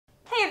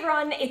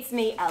everyone, it's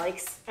me,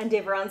 Alex, and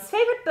everyone's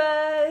favourite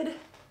bird,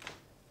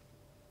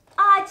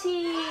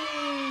 Archie!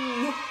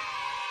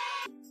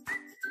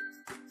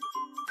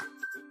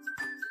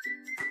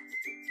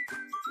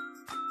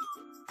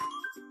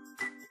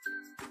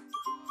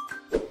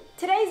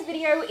 Today's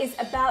video is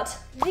about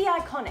The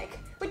Iconic,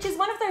 which is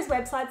one of those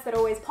websites that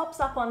always pops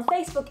up on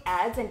Facebook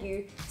ads and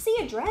you see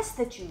a dress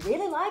that you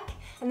really like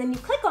and then you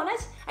click on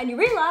it and you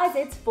realise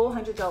it's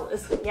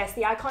 $400. Yes,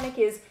 The Iconic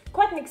is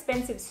quite an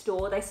expensive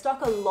store. They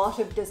stock a lot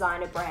of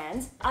designer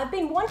brands. I've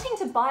been wanting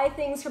to buy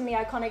things from The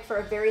Iconic for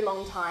a very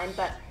long time,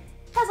 but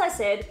as I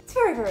said, it's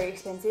very, very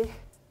expensive.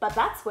 But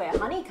that's where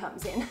Honey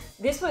comes in.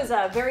 This was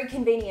a very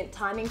convenient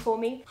timing for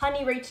me.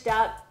 Honey reached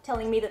out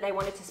telling me that they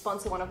wanted to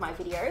sponsor one of my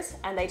videos,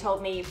 and they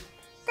told me,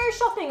 go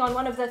shopping on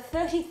one of the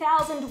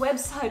 30,000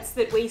 websites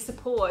that we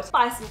support.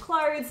 Buy some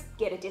clothes,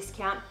 get a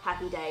discount,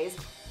 happy days.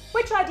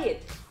 Which I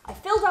did. I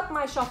filled up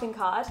my shopping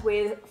cart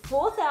with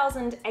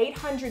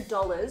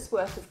 $4,800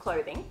 worth of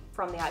clothing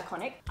from The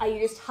Iconic. I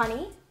used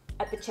Honey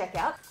at the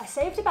checkout. I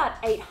saved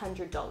about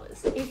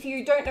 $800. If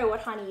you don't know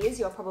what Honey is,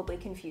 you're probably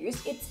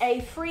confused. It's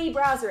a free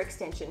browser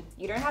extension.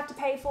 You don't have to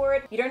pay for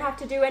it. You don't have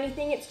to do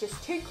anything. It's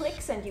just 2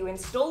 clicks and you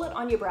install it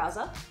on your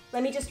browser.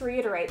 Let me just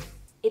reiterate.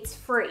 It's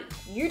free.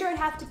 You don't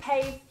have to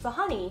pay for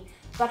Honey,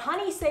 but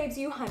Honey saves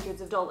you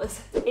hundreds of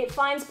dollars. It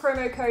finds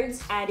promo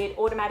codes and it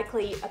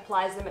automatically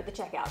applies them at the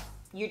checkout.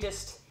 You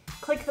just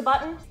click the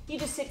button, you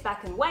just sit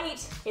back and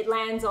wait. It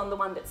lands on the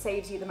one that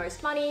saves you the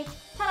most money.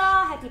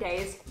 Ta-da, happy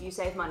days, you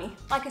save money.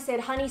 Like I said,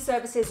 Honey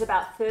services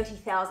about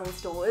 30,000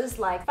 stores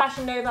like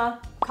Fashion Nova,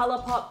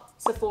 Colourpop,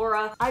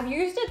 Sephora. I've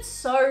used it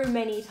so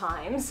many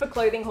times for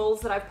clothing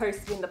hauls that I've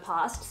posted in the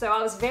past, so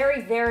I was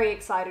very, very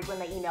excited when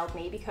they emailed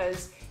me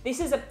because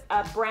this is a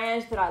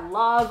brand that I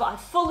love, I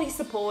fully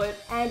support,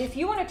 and if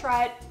you want to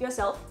try it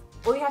yourself,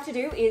 all you have to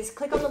do is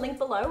click on the link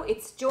below.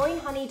 It's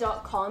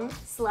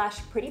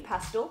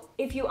joinhoney.com/prettypastel.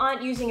 If you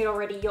aren't using it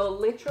already, you're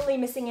literally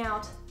missing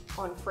out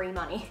on free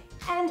money.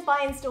 And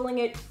by installing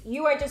it,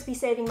 you won't just be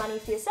saving money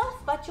for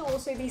yourself, but you'll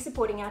also be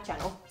supporting our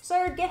channel.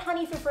 So get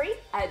Honey for free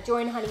at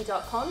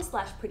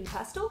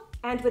joinhoney.com/prettypastel.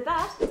 And with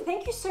that,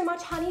 thank you so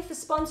much, Honey, for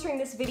sponsoring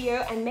this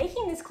video and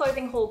making this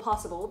clothing haul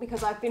possible,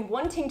 because I've been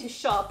wanting to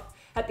shop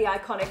at The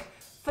Iconic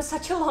for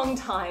such a long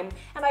time,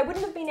 and I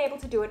wouldn't have been able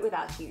to do it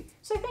without you.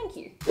 So thank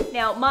you.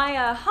 Now, my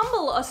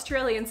humble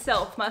Australian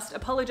self must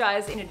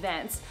apologise in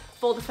advance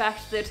for the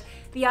fact that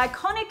The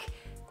Iconic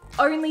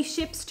only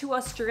ships to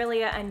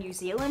Australia and New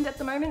Zealand at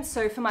the moment,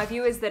 so for my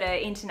viewers that are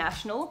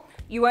international,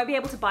 you won't be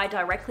able to buy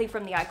directly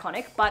from The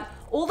Iconic, but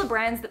all the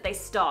brands that they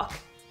stock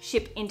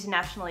ship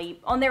internationally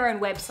on their own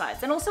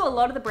websites. And also a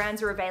lot of the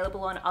brands are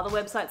available on other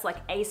websites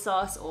like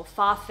ASOS or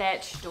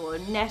Farfetched or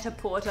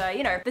Net-a-Porter.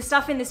 You know, the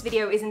stuff in this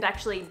video isn't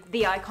actually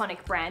The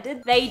Iconic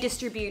branded. They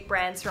distribute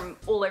brands from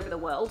all over the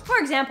world. For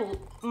example,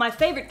 my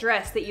favorite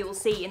dress that you will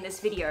see in this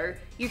video,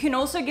 you can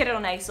also get it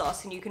on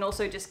ASOS and you can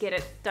also just get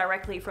it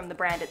directly from the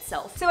brand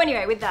itself. So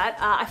anyway, with that,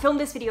 I filmed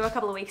this video a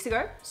couple of weeks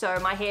ago, so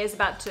my hair's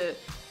about to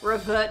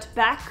revert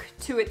back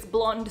to its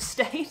blonde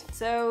state.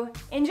 So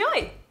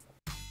enjoy.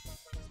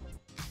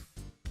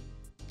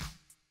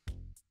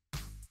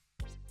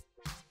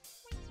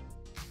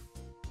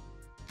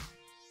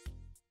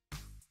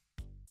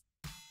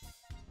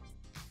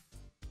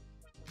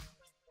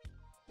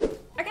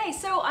 Okay,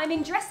 so I'm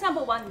in dress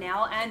number 1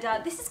 now, and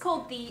this is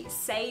called the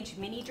Sage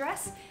Mini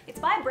Dress. It's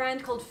by a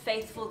brand called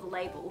Faithful the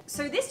Label.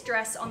 So this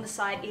dress on the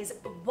site is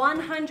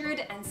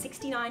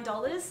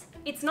 $169.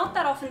 It's not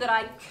that often that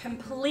I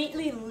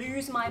completely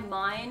lose my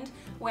mind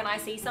when I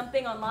see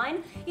something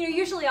online. You know,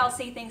 usually I'll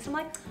see things and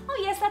I'm like, oh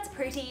yes, that's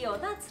pretty, or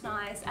that's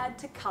nice, add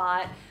to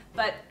cart.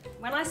 But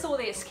when I saw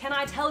this, can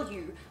I tell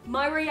you,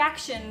 my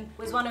reaction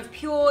was one of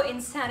pure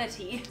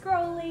insanity.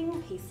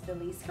 Scrolling,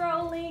 peacefully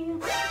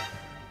scrolling.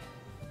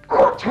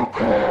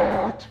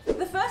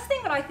 The first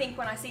thing that I think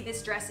when I see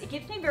this dress, it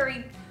gives me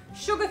very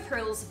Sugar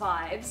Thrills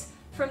vibes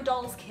from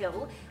Dolls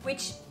Kill,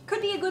 which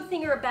could be a good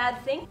thing or a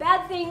bad thing.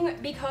 Bad thing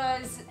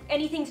because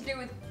anything to do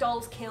with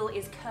Dolls Kill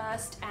is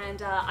cursed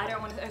and I don't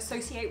want to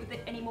associate with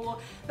it anymore.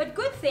 But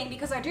good thing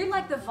because I do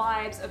like the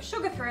vibes of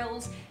Sugar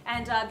Thrills,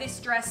 and this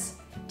dress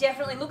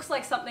definitely looks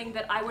like something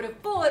that I would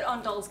have bought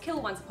on Dolls Kill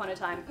once upon a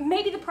time.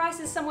 Maybe the price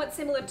is somewhat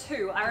similar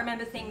too. I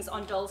remember things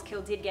on Dolls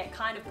Kill did get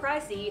kind of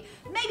pricey,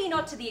 maybe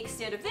not to the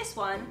extent of this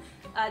one.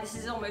 This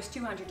is almost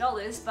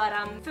 $200, but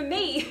for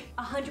me,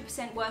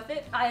 100% worth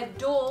it. I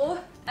adore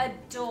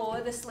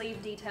the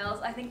sleeve details.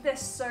 I think they're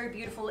so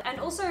beautiful, and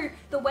also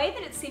the way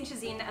that it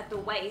cinches in at the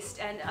waist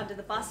and under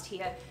the bust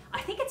here,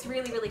 I think it's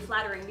really, really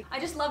flattering. I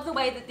just love the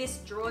way that this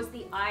draws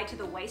the eye to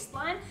the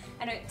waistline,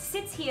 and it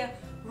sits here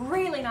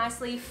really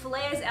nicely,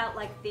 flares out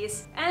like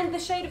this, and the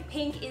shade of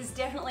pink is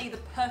definitely the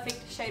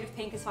perfect shade of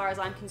pink as far as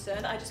I'm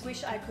concerned. I just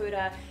wish I could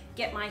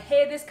get my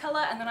hair this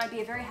color and then I'd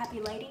be a very happy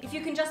lady. If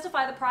you can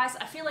justify the price,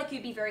 I feel like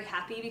you'd be very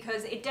happy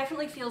because it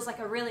definitely feels like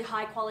a really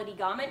high quality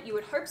garment. You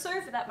would hope so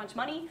for that much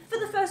money. For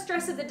the first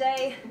dress of the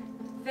day,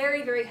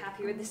 very, very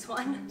happy with this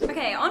one.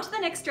 Okay, on to the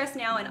next dress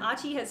now, and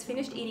Archie has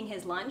finished eating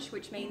his lunch,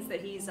 which means that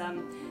he's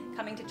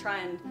coming to try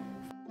and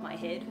my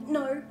head.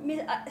 No,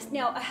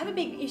 now I have a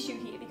big issue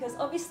here because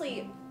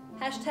obviously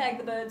hashtag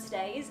the bird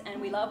stays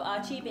and we love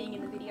Archie being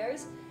in the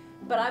videos,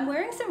 but I'm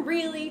wearing some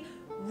really,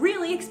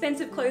 really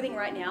expensive clothing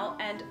right now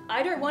and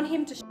I don't want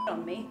him to shit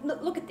on me.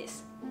 Look at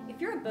this. If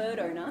you're a bird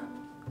owner,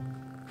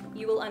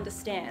 you will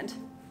understand.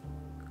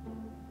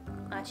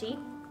 Archie,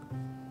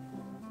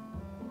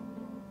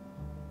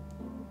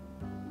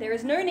 there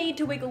is no need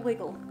to wiggle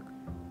wiggle.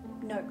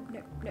 No,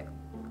 no, no,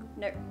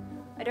 no.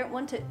 I don't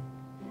want it.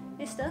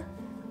 Mister,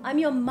 I'm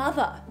your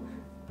mother.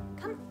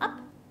 Come up,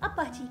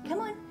 Archie, come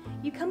on.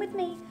 You come with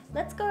me,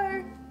 let's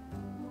go.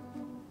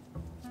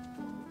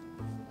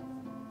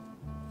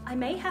 I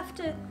may have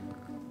to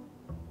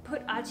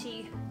put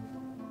Archie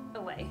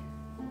away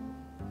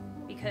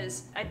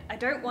because I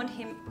don't want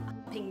him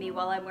upping me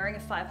while I'm wearing a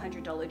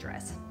 $500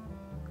 dress.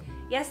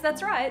 Yes,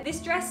 that's right.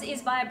 This dress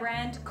is by a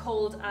brand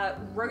called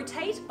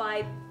Rotate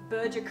by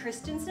Berger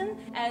Christensen,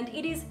 and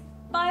it is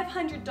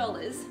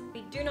 $500.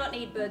 We do not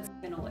need bird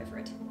semen all over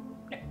it.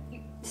 No,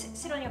 you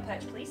sit on your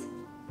perch, please.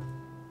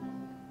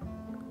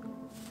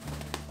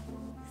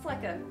 It's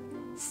like a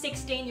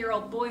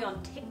 16-year-old boy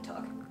on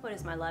TikTok. What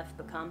has my life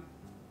become?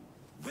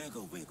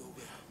 Wiggle, wiggle,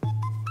 wiggle.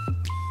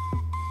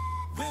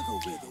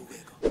 Wiggle, wiggle,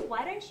 wiggle.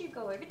 Why don't you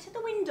go over to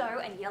the window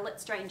and yell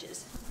at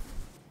strangers?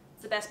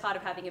 It's the best part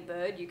of having a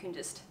bird. You can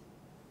just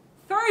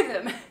throw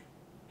them.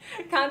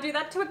 Can't do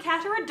that to a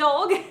cat or a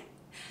dog.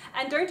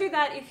 And don't do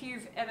that if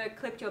you've ever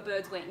clipped your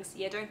bird's wings.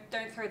 Yeah,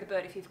 don't throw the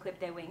bird if you've clipped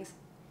their wings.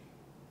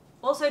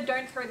 Also,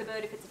 don't throw the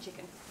bird if it's a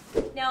chicken.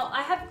 Now,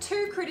 I have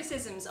two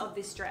criticisms of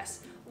this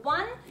dress.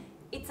 One,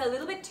 it's a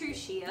little bit too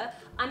sheer.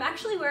 I'm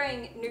actually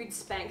wearing nude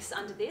Spanx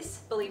under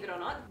this, believe it or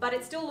not, but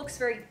it still looks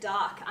very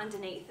dark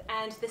underneath.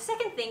 And the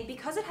second thing,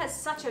 because it has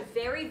such a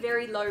very,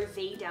 very low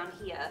V down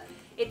here,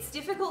 it's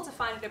difficult to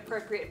find an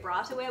appropriate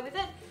bra to wear with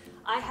it.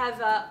 I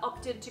have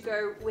opted to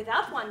go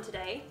without one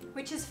today,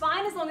 which is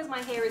fine as long as my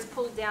hair is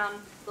pulled down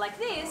like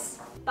this,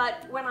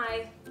 but when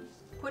I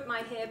put my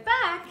hair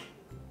back,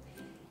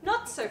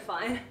 not so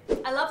fine.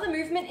 I love the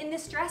movement in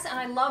this dress and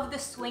I love the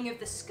swing of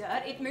the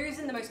skirt. It moves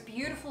in the most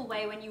beautiful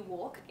way when you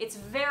walk. It's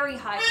very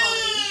high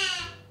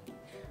quality.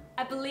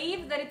 I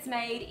believe that it's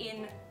made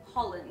in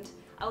Holland.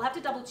 I'll have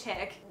to double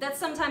check.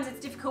 Sometimes it's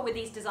difficult with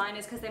these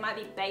designers because they might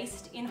be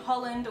based in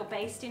Holland or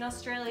based in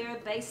Australia,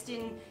 based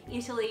in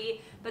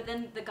Italy, but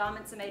then the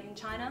garments are made in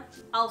China.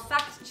 I'll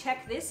fact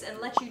check this and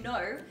let you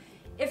know.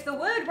 If the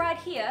word right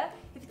here,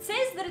 if it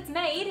says that it's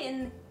made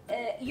in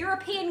a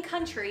European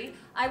country,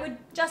 I would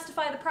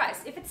justify the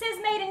price. If it says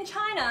made in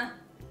China,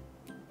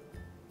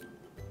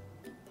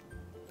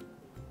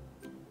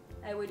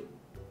 I would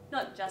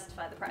not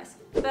justify the price.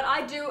 But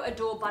I do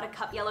adore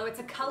buttercup yellow. It's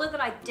a color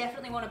that I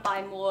definitely want to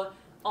buy more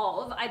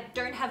of. I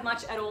don't have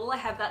much at all. I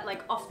have that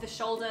like off the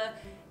shoulder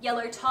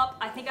yellow top.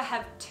 I think I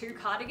have 2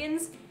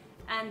 cardigans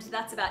and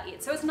that's about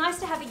it. So it's nice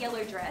to have a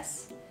yellow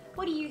dress.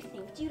 What do you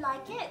think? Do you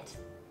like it?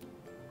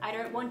 I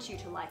don't want you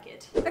to like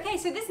it. Okay,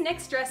 so this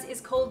next dress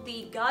is called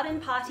the Garden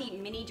Party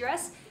Mini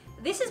Dress.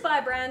 This is by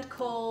a brand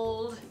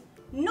called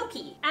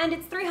Nookie, and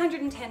it's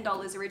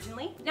 $310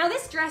 originally. Now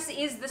this dress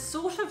is the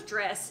sort of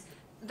dress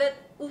that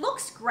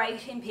looks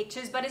great in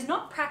pictures but is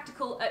not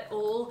practical at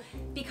all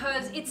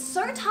because it's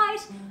so tight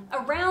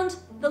around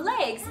the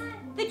legs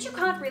that you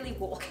can't really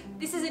walk.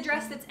 This is a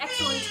dress that's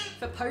excellent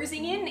for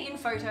posing in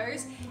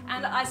photos,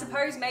 and I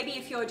suppose maybe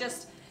if you're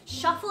just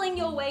shuffling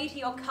your way to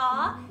your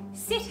car,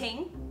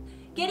 sitting,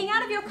 getting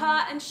out of your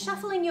car and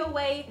shuffling your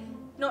way,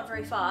 not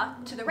very far,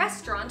 to the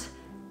restaurant,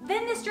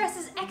 then this dress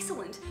is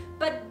excellent.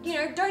 But, you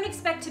know, don't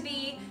expect to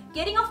be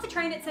getting off the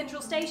train at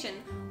Central Station,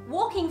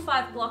 walking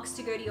 5 blocks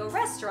to go to your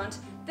restaurant,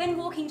 then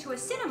walking to a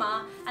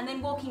cinema, and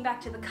then walking back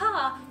to the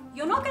car.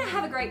 You're not gonna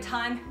have a great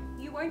time.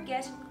 You won't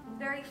get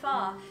very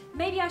far.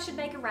 Maybe I should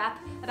make a rap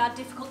about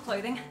difficult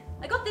clothing.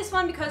 I got this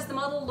one because the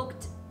model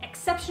looked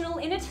exceptional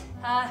in it.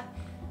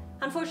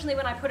 Unfortunately,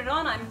 when I put it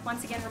on, I'm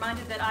once again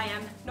reminded that I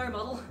am no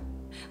model.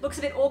 Looks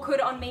a bit awkward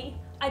on me.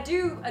 I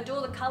do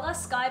adore the color.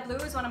 Sky blue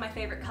is one of my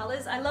favorite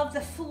colors. I love the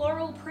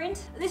floral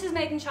print. This is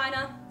made in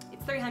China.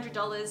 It's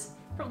 $300.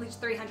 Probably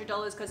just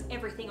 $300 because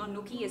everything on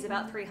Nookie is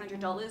about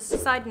 $300.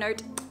 Side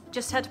note,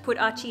 just had to put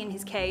Archie in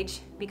his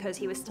cage because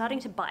he was starting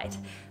to bite.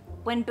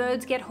 When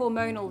birds get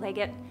hormonal, they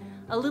get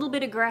a little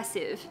bit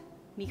aggressive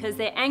because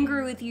they're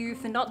angry with you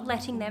for not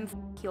letting them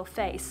f your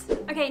face.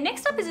 Okay,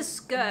 next up is a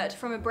skirt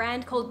from a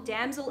brand called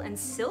Damsel and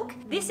Silk.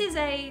 This is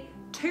a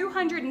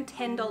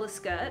 $210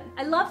 skirt.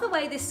 I love the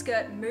way this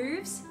skirt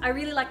moves. I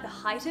really like the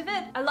height of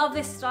it. I love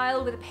this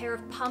style with a pair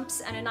of pumps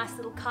and a nice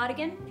little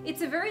cardigan.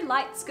 It's a very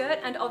light skirt,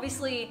 and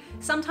obviously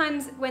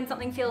sometimes when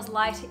something feels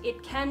light,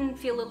 it can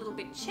feel a little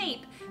bit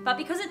cheap, but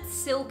because it's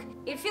silk,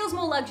 it feels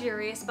more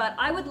luxurious, but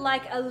I would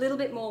like a little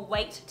bit more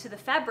weight to the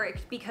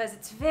fabric because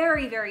it's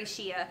very, very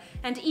sheer,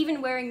 and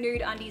even wearing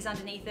nude undies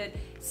underneath it,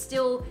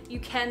 still you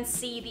can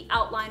see the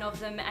outline of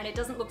them and it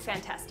doesn't look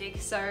fantastic.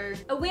 So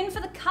a win for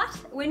the cut,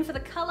 a win for the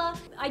color,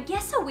 I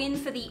guess a win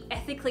for the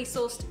ethically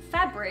sourced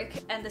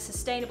fabric and the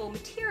sustainable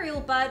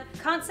material, but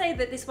can't say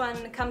that this one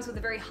comes with a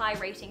very high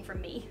rating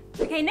from me.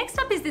 Okay, next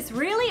up is this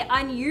really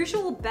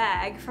unusual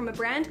bag from a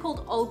brand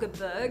called Olga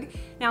Berg.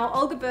 Now,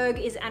 Olga Berg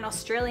is an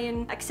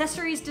Australian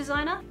accessories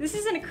designer. This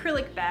is an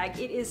acrylic bag.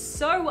 It is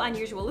so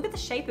unusual. Look at the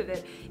shape of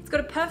it. It's got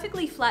a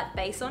perfectly flat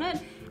base on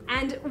it.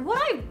 And what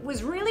I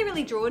was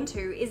really drawn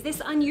to is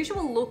this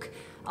unusual look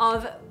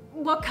of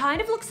what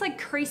kind of looks like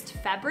creased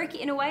fabric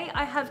in a way.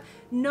 I have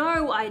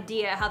no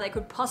idea how they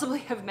could possibly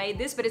have made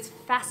this, but it's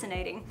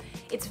fascinating.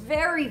 It's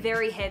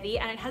very heavy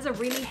and it has a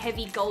really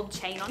heavy gold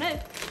chain on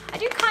it. I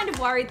do kind of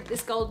worry that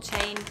this gold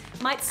chain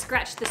might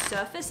scratch the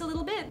surface a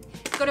little bit.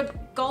 It's got a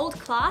gold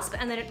clasp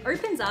and then it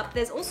opens up.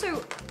 There's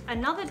also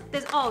another,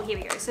 oh, here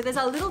we go. So there's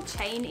a little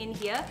chain in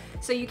here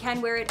so you can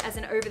wear it as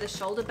an over the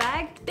shoulder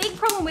bag. Big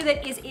problem with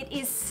it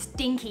is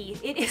stinky.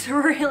 It is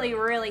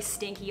really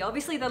stinky.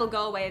 Obviously that'll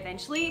go away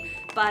eventually,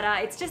 but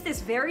it's just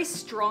this very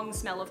strong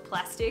smell of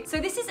plastic. So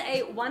this is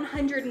a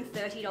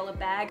 $130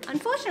 bag.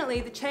 Unfortunately,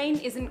 the chain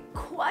isn't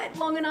quite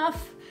long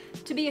enough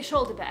to be a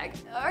shoulder bag.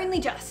 Only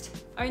just,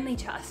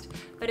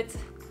 but it's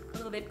a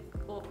little bit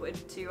awkward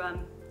to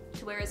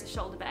wear as a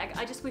shoulder bag.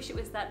 I just wish it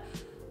was that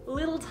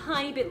little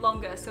tiny bit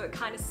longer so it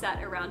kind of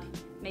sat around,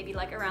 maybe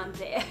like around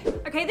there.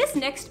 Okay, this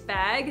next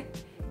bag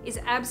is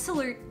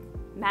absolute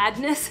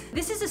madness.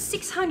 This is a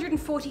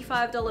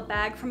 $645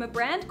 bag from a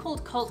brand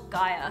called Cult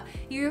Gaia.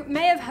 You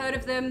may have heard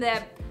of them.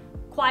 They're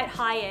quite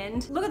high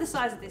end. Look at the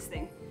size of this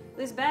thing.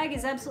 This bag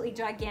is absolutely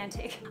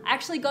gigantic. I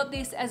actually got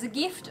this as a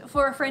gift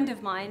for a friend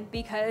of mine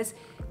because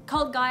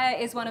Cult Gaia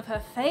is one of her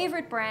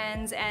favorite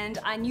brands and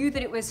I knew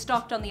that it was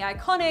stocked on the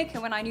Iconic,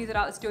 and when I knew that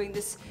I was doing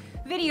this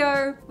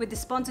video with the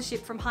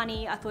sponsorship from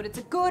Honey, I thought it's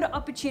a good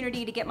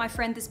opportunity to get my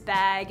friend this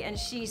bag, and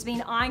she's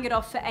been eyeing it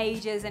off for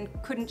ages and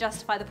couldn't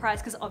justify the price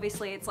because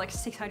obviously it's like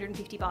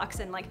 650 bucks,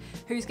 and like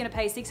who's gonna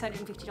pay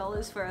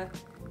 $650 for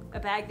a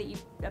bag that you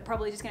are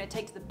probably just gonna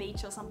take to the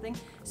beach or something.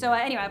 So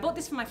anyway, I bought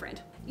this for my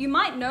friend. You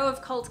might know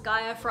of Cult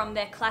Gaia from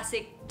their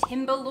classic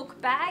timber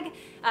look bag.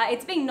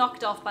 It's being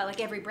knocked off by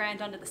like every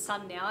brand under the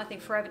sun now. I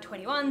think Forever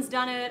 21's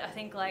done it. I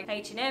think like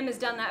H&M has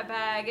done that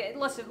bag.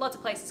 Lots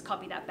of places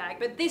copy that bag.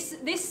 But this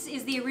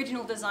is the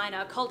original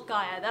designer, Cult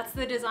Gaia. That's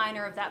the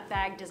designer of that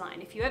bag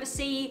design. If you ever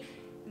see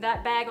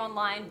that bag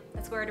online,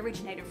 that's where it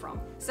originated from.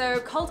 So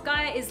Cult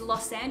Gaia is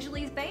Los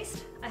Angeles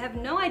based. I have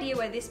no idea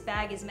where this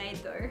bag is made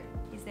though.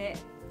 Is there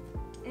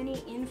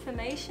any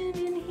information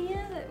in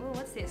here? Well,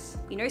 what's this?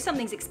 You know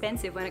something's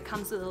expensive when it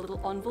comes with a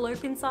little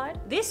envelope inside.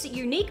 This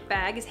unique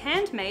bag is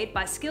handmade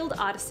by skilled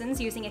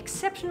artisans using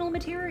exceptional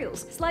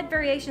materials. Slight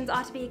variations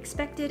are to be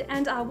expected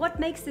and are what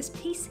makes this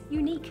piece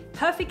unique.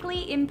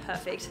 Perfectly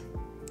imperfect.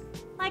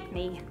 Like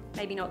me.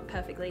 Maybe not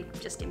perfectly,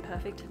 just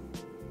imperfect.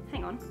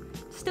 Hang on.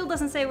 Still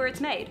doesn't say where it's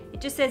made. It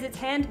just says it's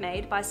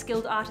handmade by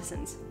skilled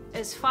artisans.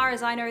 As far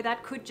as I know,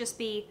 that could just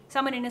be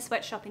someone in a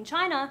sweatshop in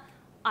China.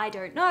 I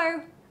don't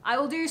know. I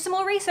will do some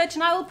more research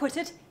and I will put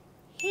it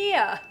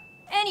here.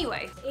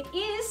 Anyway, it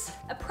is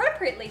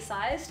appropriately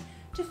sized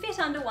to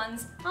fit under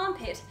one's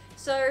armpit.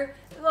 So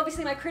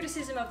obviously my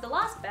criticism of the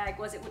last bag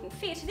was it wouldn't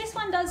fit. This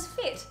one does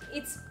fit.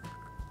 It's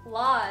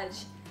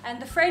large,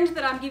 and the friend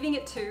that I'm giving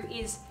it to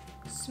is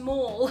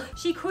small.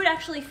 She could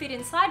actually fit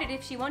inside it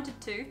if she wanted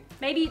to.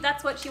 Maybe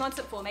that's what she wants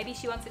it for. Maybe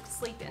she wants it to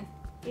sleep in.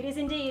 It is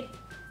indeed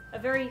a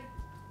very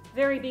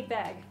big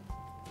bag.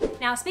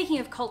 Now, speaking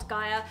of Cult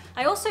Gaia,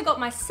 I also got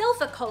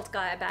myself a Cult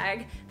Gaia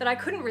bag that I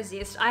couldn't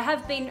resist. I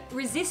have been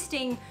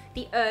resisting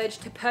the urge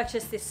to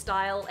purchase this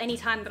style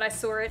anytime that I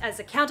saw it as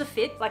a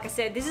counterfeit. Like I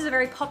said, this is a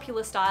very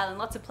popular style and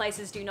lots of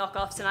places do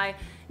knockoffs, and I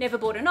never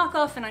bought a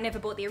knockoff and I never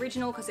bought the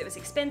original because it was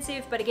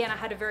expensive. But again, I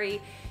had a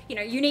very,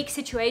 unique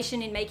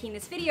situation in making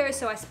this video,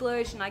 so I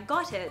splurged and I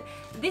got it.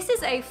 This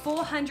is a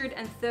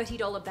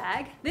 $430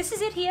 bag. This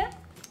is it here.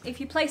 If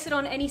you place it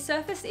on any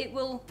surface, it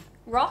will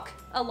rock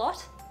a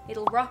lot.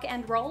 It'll rock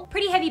and roll.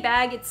 Pretty heavy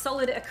bag, it's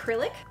solid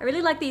acrylic. I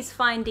really like these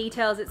fine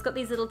details. It's got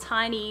these little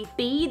tiny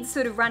beads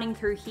sort of running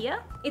through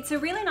here. It's a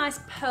really nice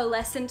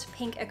pearlescent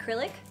pink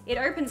acrylic. It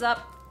opens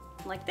up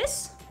like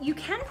this. You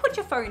can put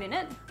your phone in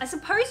it. I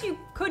suppose you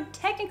could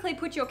technically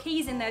put your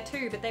keys in there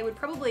too, but they would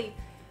probably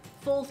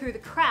fall through the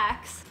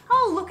cracks.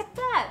 Oh, look at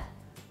that.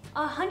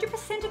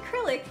 100%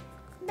 acrylic,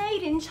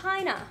 made in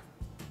China.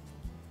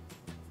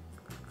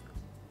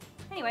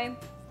 Anyway,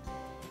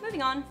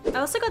 moving on. I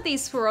also got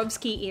these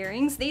Swarovski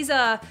earrings. These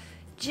are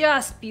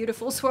just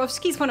beautiful.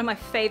 Swarovski's one of my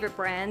favorite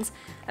brands.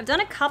 I've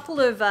done a couple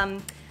of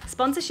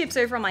sponsorships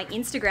over on my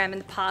Instagram in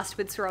the past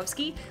with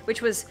Swarovski,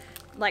 which was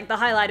like the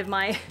highlight of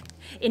my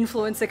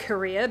influencer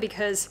career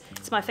because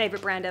it's my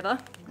favorite brand ever.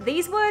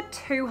 These were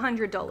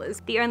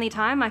 $200. The only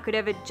time I could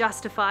ever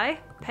justify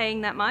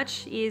paying that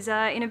much is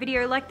in a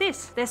video like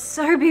this. They're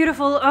so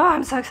beautiful. Oh,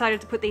 I'm so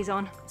excited to put these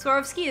on.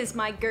 Swarovski is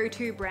my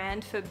go-to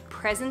brand for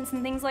presents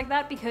and things like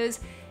that because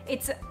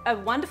it's a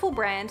wonderful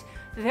brand,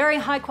 very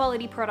high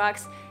quality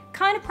products,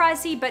 kind of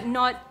pricey, but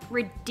not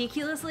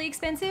ridiculously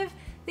expensive.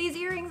 These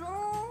earrings,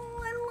 oh,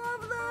 I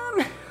love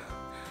them.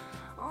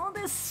 Oh,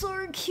 they're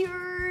so cute.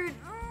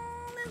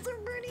 Oh, they're so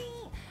pretty.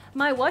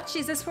 My watch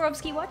is a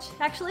Swarovski watch,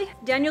 actually.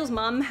 Daniel's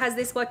mum has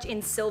this watch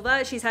in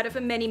silver. She's had it for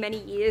many,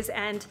 many years,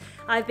 and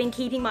I've been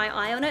keeping my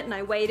eye on it, and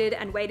I waited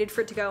and waited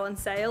for it to go on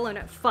sale, and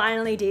it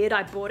finally did.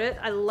 I bought it.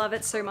 I love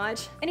it so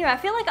much. Anyway, I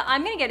feel like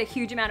I'm gonna get a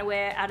huge amount of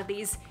wear out of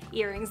these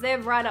earrings. They're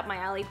right up my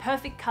alley.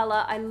 Perfect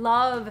color. I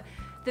love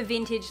the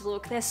vintage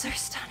look. They're so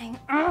stunning.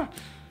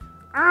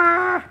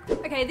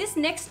 Okay, this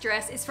next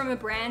dress is from a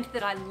brand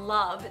that I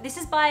love. This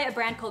is by a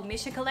brand called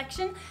Misha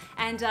Collection,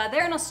 and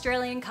they're an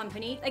Australian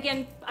company.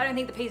 Again, I don't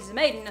think the pieces are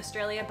made in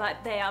Australia,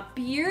 but they are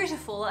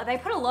beautiful. They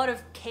put a lot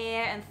of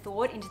care and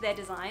thought into their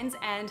designs,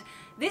 and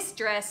this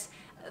dress,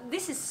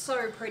 this is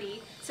so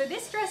pretty. So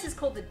this dress is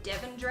called the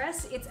Devon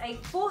dress. It's a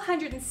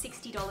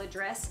 $460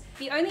 dress.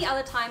 The only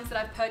other times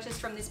that I've purchased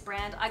from this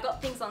brand, I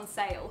got things on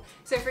sale.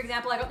 So for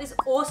example, I got this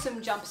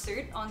awesome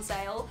jumpsuit on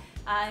sale.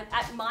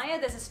 At Maya,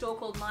 there's a store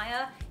called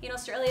Maya in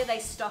Australia. They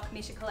stock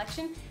Misha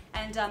Collection,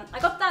 and I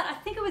got that, I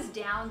think it was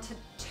down to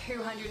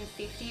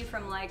 $250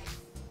 from like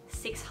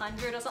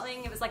 $600 or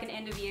something. It was like an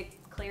end of year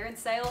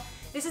clearance sale.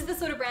 This is the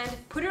sort of brand,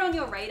 put it on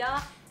your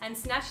radar and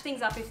snatch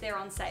things up if they're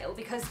on sale,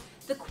 because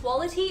the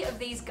quality of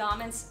these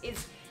garments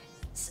is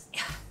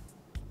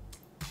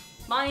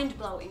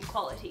mind-blowing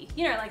quality.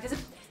 You know, like there's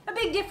a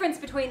big difference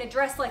between a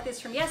dress like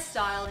this from Yes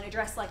Style and a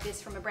dress like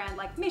this from a brand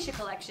like Misha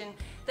Collection.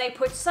 They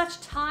put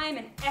such time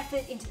and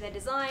effort into their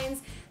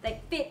designs.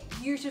 They fit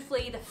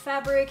beautifully. The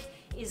fabric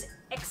is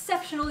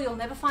exceptional. You'll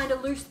never find a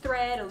loose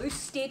thread, a loose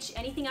stitch,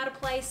 anything out of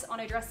place on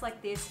a dress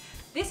like this.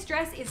 This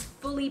dress is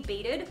fully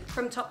beaded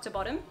from top to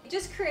bottom. It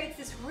just creates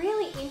this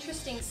really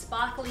interesting,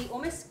 sparkly,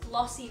 almost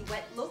glossy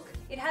wet look.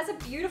 It has a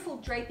beautiful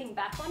draping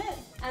back on it,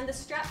 and the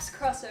straps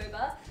cross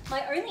over.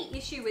 My only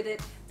issue with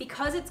it,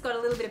 because it's got a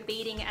little bit of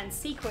beading and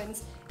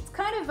sequins, it's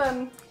kind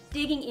of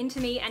digging into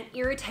me and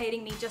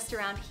irritating me just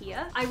around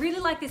here. I really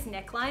like this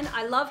neckline.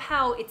 I love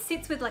how it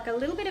sits with like a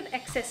little bit of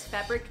excess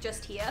fabric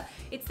just here.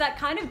 It's that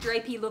kind of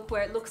drapey look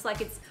where it looks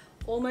like it's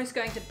almost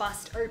going to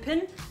bust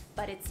open,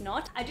 but it's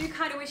not. I do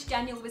kind of wish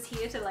Daniel was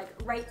here to like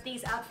rate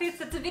these outfits.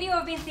 That's a video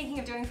I've been thinking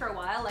of doing for a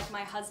while, like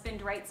my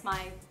husband rates my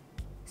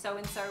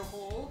so-and-so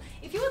haul.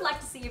 If you would like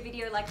to see a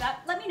video like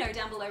that, let me know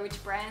down below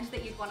which brand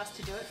that you'd want us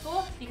to do it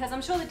for, because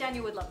I'm sure that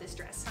Daniel would love this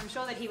dress. I'm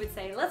sure that he would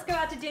say, let's go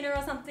out to dinner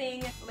or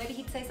something, or maybe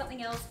he'd say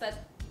something else, but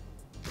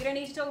we don't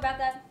need to talk about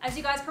that. As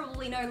you guys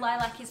probably know,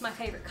 lilac is my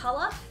favorite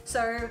color,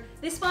 so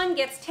this one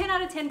gets 10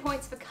 out of 10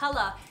 points for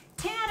color,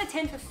 10 out of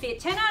 10 for fit,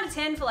 10 out of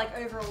 10 for like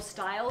overall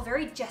style,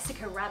 very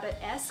Jessica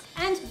Rabbit-esque,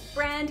 and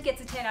brand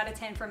gets a 10 out of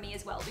 10 from me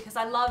as well, because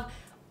I love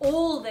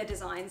all their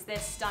designs, they're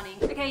stunning.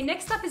 Okay,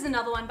 next up is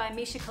another one by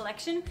Misha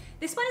Collection.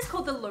 This one is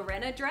called the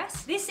Lorena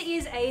dress. This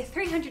is a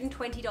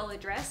 $320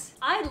 dress.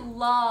 I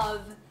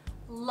love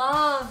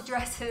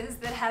dresses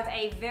that have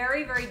a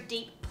very, very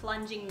deep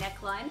plunging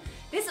neckline.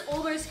 This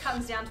almost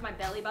comes down to my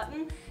belly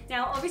button.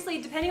 Now,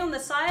 obviously, depending on the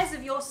size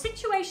of your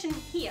situation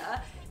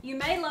here, you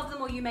may love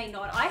them or you may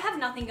not. I have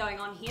nothing going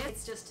on here.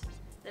 It's just,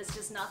 there's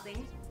just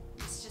nothing.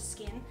 It's just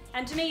skin.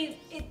 And to me,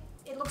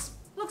 it looks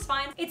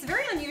fine. It's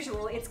very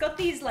unusual. It's got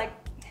these like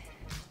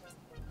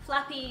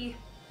flappy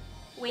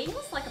wings,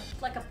 like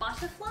a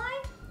butterfly.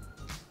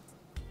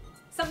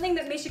 Something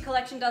that Misha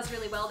Collection does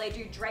really well, they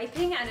do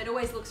draping and it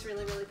always looks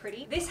really, really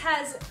pretty. This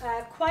has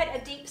quite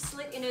a deep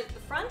slit in it at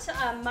the front.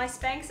 My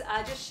Spanx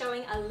are just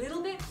showing a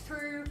little bit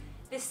through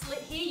this slit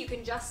here. You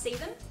can just see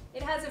them.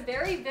 It has a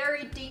very,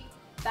 very deep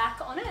back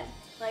on it,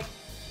 like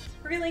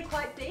really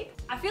quite deep.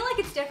 I feel like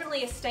it's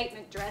definitely a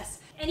statement dress.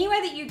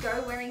 Anywhere that you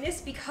go wearing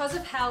this, because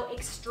of how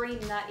extreme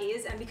that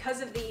is and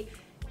because of the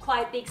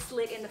quite big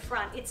slit in the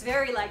front, it's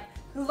very like,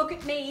 look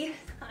at me,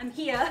 I'm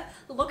here,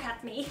 look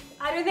at me.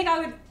 I don't think I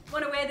would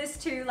want to wear this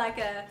to like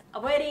a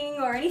wedding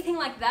or anything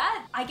like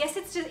that. I guess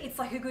it's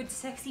like a good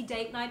sexy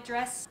date night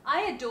dress.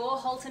 I adore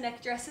halter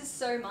neck dresses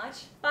so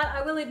much, but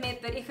I will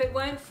admit that if it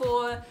weren't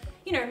for,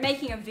 you know,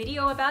 making a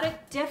video about it,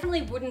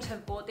 definitely wouldn't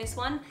have bought this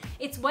one.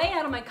 It's way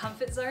out of my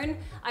comfort zone.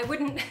 I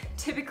wouldn't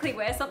typically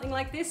wear something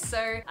like this,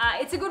 so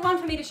it's a good one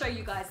for me to show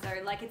you guys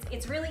though. Like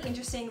it's really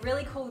interesting,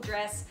 really cool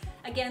dress.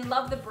 Again,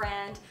 love the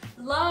brand,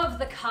 love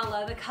the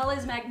color. The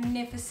color's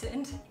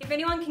magnificent. If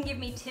anyone can give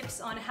me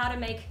tips on how to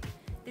make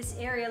this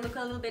area look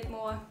a little bit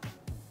more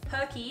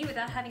perky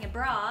without having a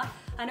bra.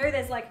 I know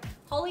there's like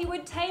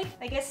Hollywood tape.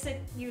 I guess that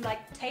you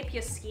like tape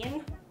your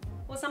skin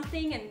or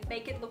something and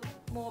make it look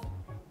more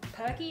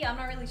perky. I'm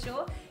not really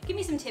sure. Give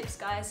me some tips,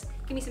 guys.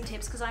 Give me some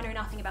tips, because I know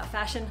nothing about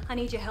fashion. I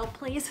need your help,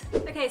 please.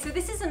 Okay, so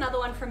this is another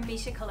one from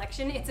Misha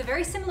Collection. It's a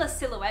very similar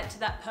silhouette to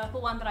that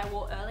purple one that I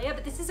wore earlier,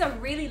 but this is a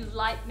really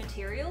light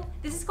material.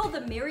 This is called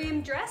the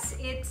Miriam dress.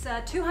 It's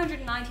a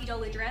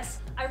 $290 dress.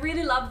 I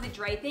really love the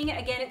draping.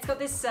 Again, it's got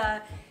this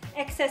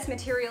excess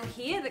material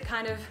here that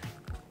kind of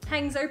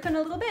hangs open a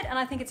little bit, and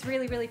I think it's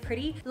really, really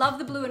pretty. Love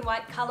the blue and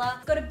white color.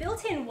 It's got a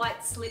built-in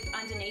white slit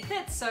underneath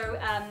it, so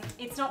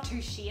it's not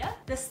too sheer.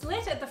 The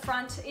slit at the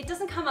front, it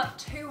doesn't come up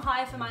too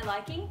high for my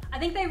liking. I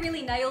think they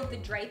really nailed the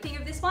draping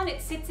of this one.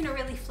 It sits in a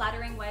really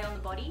flattering way on the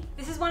body.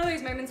 This is one of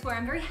those moments where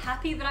I'm very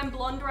happy that I'm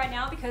blonde right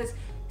now, because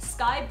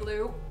sky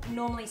blue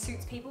normally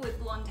suits people with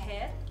blonde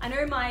hair. I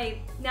know my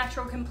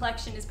natural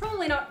complexion is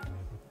probably not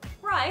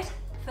right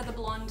for the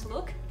blonde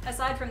look.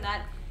 Aside from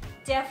that,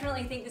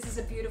 definitely think this is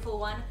a beautiful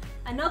one.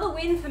 Another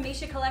win for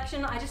Misha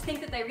Collection. I just think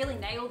that they really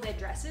nailed their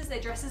dresses.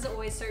 Their dresses are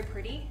always so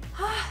pretty.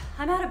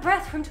 I'm out of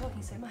breath from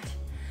talking so much.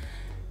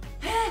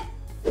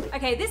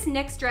 Okay, this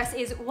next dress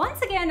is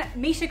once again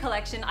Misha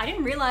Collection. I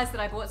didn't realize that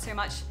I bought so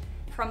much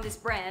from this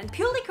brand.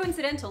 Purely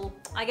coincidental.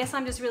 I guess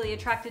I'm just really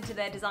attracted to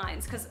their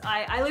designs because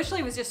I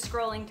literally was just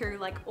scrolling through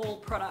like all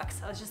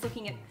products. I was just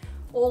looking at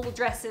all the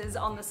dresses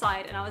on the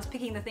site and I was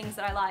picking the things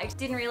that I liked.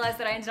 Didn't realize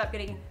that I ended up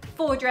getting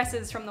 4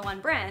 dresses from the one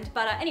brand.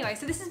 But anyway,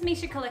 so this is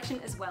Misha Collection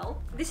as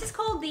well. This is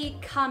called the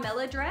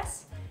Carmela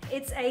dress.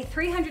 It's a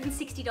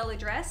 $360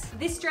 dress.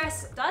 This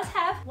dress does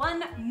have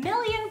 1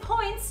 million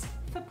points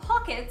for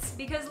pockets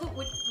because look,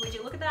 would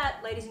you look at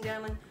that, ladies and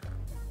gentlemen?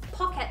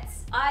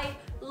 Pockets. I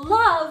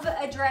love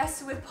a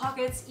dress with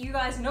pockets. You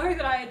guys know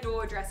that I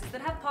adore dresses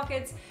that have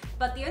pockets,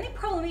 but the only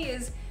problem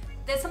is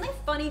there's something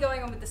funny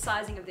going on with the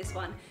sizing of this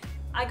one.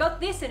 I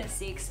got this in a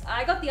 6,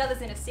 I got the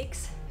others in a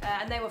 6,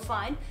 and they were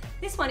fine.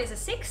 This one is a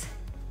 6,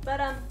 but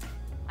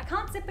I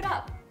can't zip it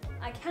up.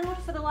 I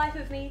cannot for the life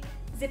of me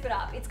zip it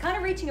up. It's kind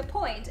of reaching a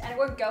point and it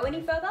won't go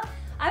any further.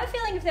 I have a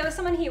feeling if there was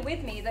someone here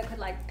with me that could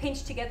like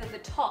pinch together the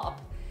top,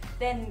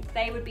 then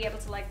they would be able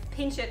to like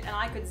pinch it and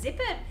I could zip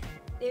it.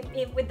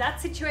 With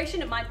that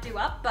situation, it might do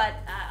up, but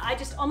I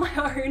just, on my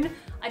own,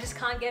 I just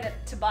can't get it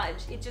to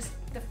budge. It just,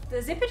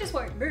 the zipper just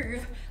won't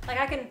move. Like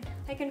I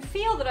can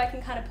feel that I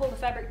can kind of pull the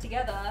fabric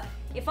together.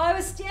 If I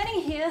was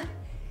standing here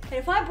and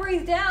if I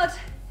breathed out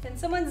and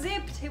someone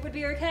zipped, it would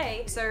be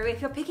okay. So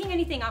if you're picking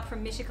anything up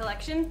from Misha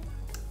Collection,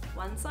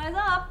 one size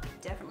up,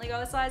 definitely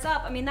go a size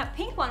up. I mean, that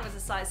pink one was a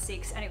size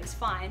 6 and it was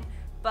fine,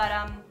 but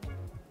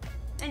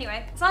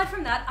anyway, aside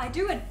from that, I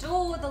do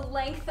adore the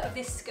length of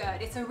this skirt.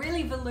 It's a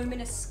really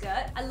voluminous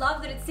skirt. I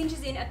love that it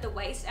cinches in at the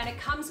waist and it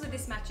comes with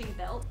this matching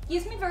belt.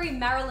 Gives me very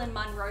Marilyn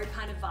Monroe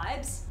kind of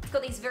vibes. It's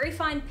got these very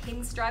fine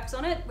pinstripes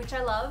on it, which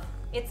I love.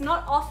 It's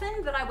not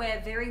often that I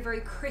wear very,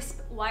 very crisp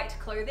white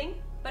clothing,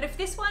 but if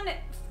this one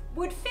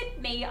would fit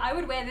me, I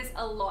would wear this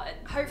a lot.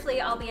 Hopefully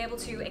I'll be able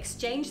to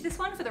exchange this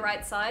one for the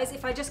right size.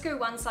 If I just go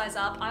one size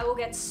up, I will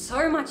get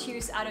so much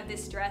use out of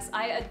this dress.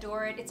 I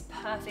adore it, it's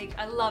perfect.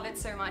 I love it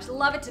so much,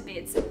 love it to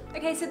bits.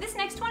 Okay, so this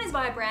next one is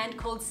by a brand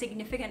called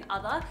Significant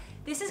Other.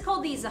 This is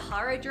called the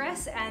Zahara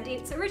dress and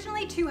it's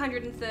originally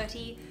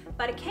 $230,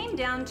 but it came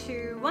down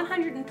to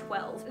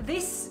 $112.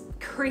 This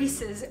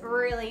creases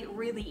really,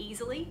 really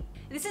easily.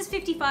 This is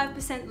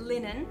 55%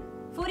 linen,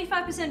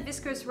 45%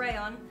 viscose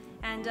rayon,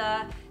 and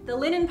the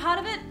linen part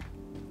of it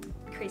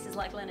creases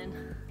like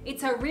linen.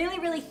 It's a really,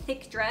 really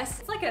thick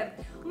dress. It's like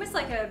almost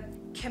like a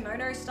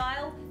kimono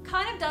style.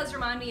 Kind of does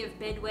remind me of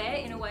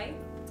bedwear in a way.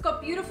 It's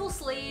got beautiful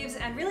sleeves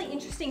and really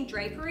interesting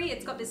drapery.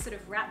 It's got this sort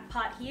of wrap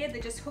part here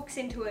that just hooks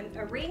into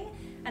a ring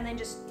and then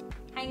just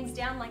hangs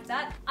down like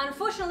that.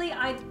 Unfortunately,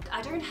 I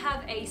don't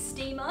have a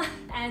steamer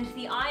and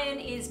the iron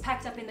is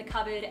packed up in the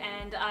cupboard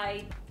and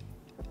I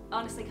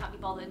honestly can't be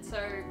bothered,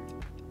 so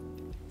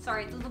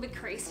sorry, it's a little bit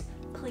creased.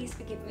 Please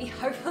forgive me.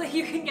 Hopefully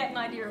you can get an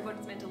idea of what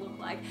it's meant to look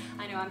like.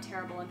 I know I'm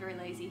terrible, I'm very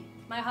lazy.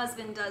 My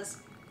husband does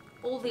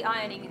all the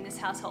ironing in this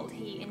household.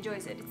 He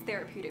enjoys it, it's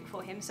therapeutic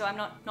for him, so I'm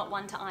not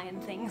one to iron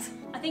things.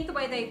 I think the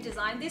way they've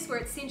designed this, where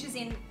it cinches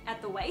in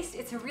at the waist,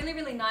 it's a really,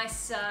 really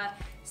nice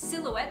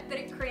silhouette that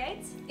it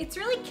creates. It's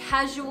really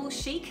casual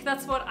chic,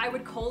 that's what I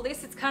would call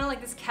this. It's kind of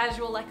like this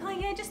casual, like, oh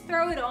yeah, just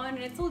throw it on,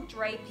 and it's all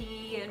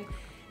drapey,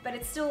 but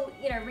it's still,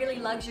 you know, really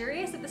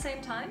luxurious at the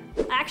same time.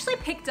 I actually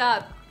picked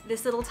up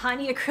this little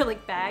tiny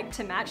acrylic bag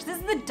to match. This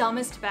is the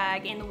dumbest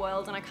bag in the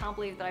world and I can't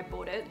believe that I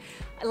bought it.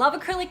 I love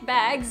acrylic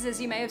bags,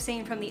 as you may have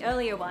seen from the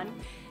earlier one.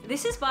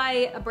 This is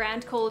by a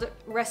brand called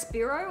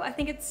Respiro. I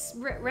think it's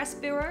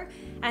Respiro.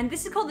 And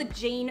this is called the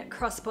Jean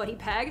Crossbody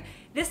bag.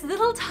 This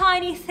little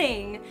tiny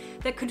thing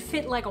that could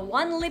fit like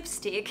one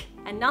lipstick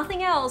and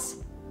nothing else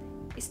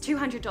is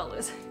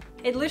 $200.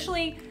 It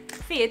literally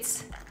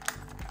fits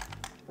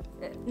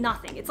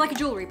nothing. It's like a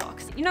jewelry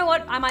box. You know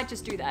what? I might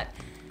just do that.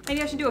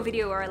 Maybe I should do a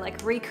video where I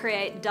like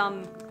recreate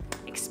dumb,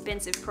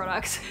 expensive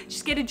products.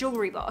 Just get a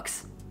jewelry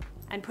box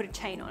and put a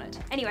chain on it.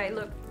 Anyway,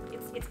 look,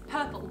 it's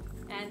purple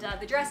and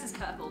the dress is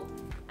purple.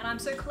 And I'm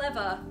so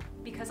clever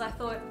because I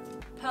thought,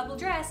 purple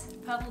dress,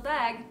 purple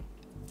bag.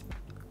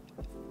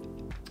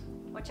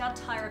 Watch out,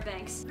 Tyra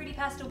Banks. Pretty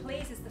Pastel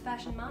Please is the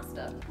fashion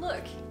master.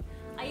 Look,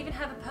 I even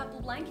have a purple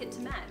blanket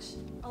to match.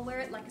 I'll wear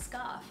it like a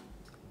scarf.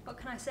 What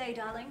can I say,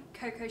 darling?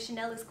 Coco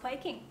Chanel is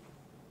quaking.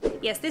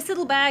 Yes, this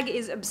little bag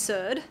is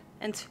absurd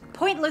and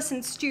pointless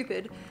and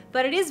stupid,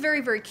 but it is very,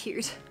 very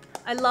cute.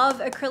 I love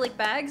acrylic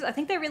bags. I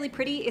think they're really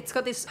pretty. It's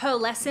got this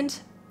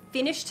pearlescent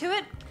finish to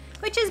it,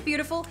 which is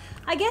beautiful.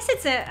 I guess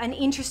it's an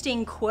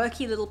interesting,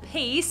 quirky little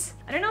piece.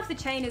 I don't know if the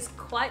chain is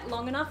quite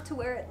long enough to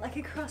wear it like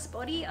a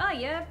crossbody. Oh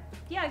yeah,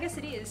 I guess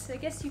it is. I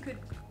guess you could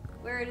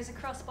wear it as a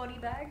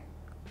crossbody bag,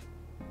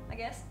 I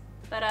guess.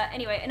 But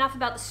anyway, enough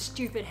about the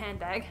stupid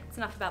handbag. It's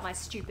enough about my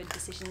stupid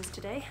decisions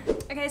today.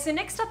 Okay, so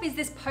next up is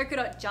this polka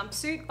dot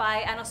jumpsuit by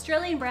an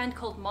Australian brand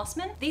called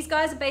Mossman. These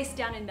guys are based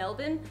down in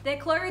Melbourne. Their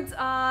clothes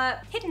are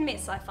hit and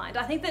miss, I find.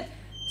 I think that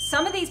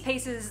Some of these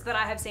pieces that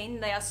I have seen,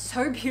 they are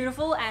so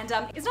beautiful, and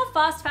it's not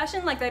fast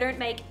fashion. Like, they don't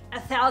make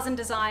 1,000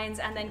 designs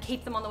and then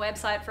keep them on the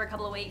website for a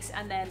couple of weeks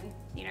and then,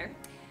 you know,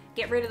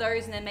 get rid of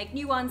those and then make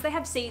new ones. They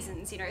have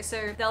seasons, you know,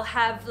 so they'll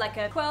have like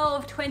a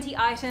 12, 20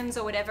 items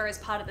or whatever as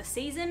part of the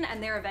season,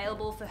 and they're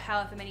available for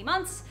however many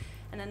months.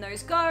 And then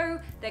those go,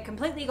 they're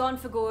completely gone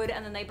for good,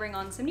 and then they bring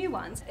on some new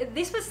ones.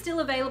 This was still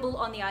available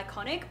on the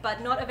Iconic,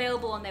 but not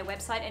available on their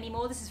website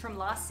anymore. This is from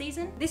last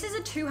season. This is a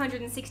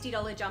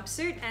 $260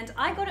 jumpsuit, and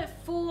I got it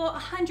for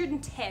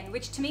 $110,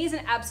 which to me is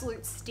an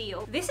absolute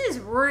steal. This is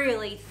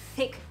really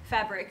thick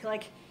fabric,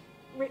 like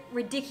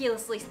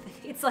ridiculously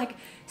thick. It's like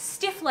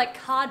stiff like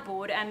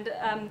cardboard, and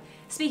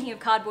speaking of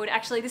cardboard,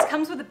 actually this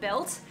comes with a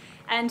belt.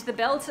 And the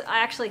belt, I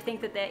actually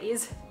think that there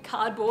is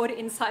cardboard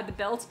inside the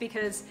belt,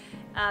 because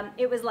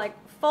it was like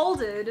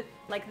folded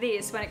like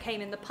this when it came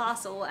in the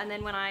parcel, and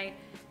then when I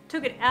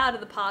took it out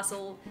of the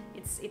parcel,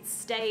 it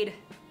stayed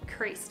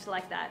creased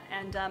like that,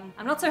 and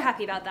I'm not so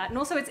happy about that. And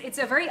also it's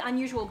a very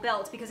unusual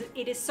belt because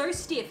it is so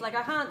stiff, like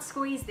I can't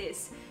squeeze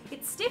this.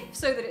 It's stiff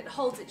so that it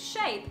holds its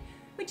shape,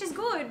 which is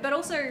good, but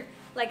also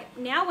like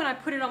now when I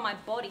put it on my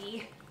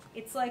body,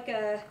 it's like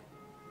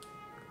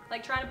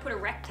trying to put a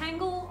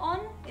rectangle on.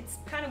 It's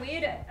kind of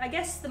weird. I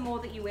guess the more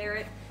that you wear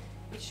it,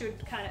 it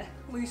should kind of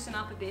loosen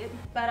up a bit.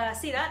 But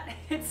see that?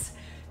 It's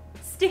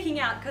sticking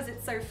out because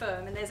it's so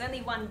firm, and there's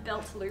only one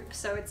belt loop,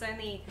 so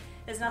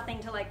there's nothing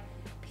to like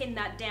pin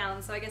that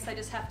down. So I guess I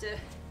just have to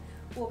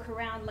walk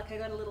around like I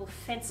got a little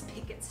fence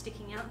picket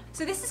sticking out.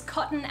 So this is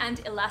cotton and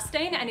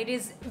elastane, and it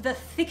is the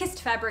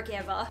thickest fabric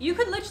ever. You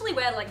could literally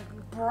wear like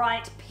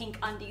bright pink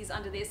undies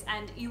under this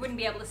and you wouldn't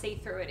be able to see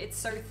through it. It's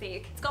so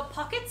thick. It's got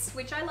pockets,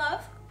 which I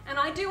love. And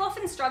I do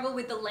often struggle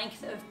with the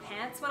length of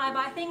pants when I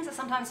buy things. I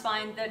sometimes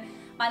find that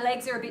my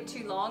legs are a bit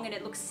too long and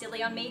it looks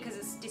silly on me because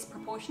it's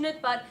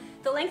disproportionate, but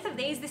the length of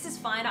these, this is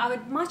fine. I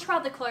would much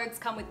rather clothes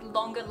come with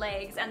longer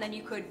legs and then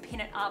you could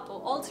pin it up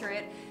or alter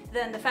it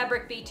than the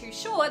fabric be too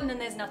short and then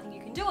there's nothing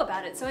you can do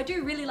about it. So I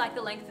do really like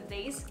the length of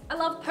these. I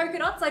love polka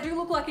dots. I do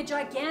look like a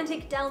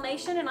gigantic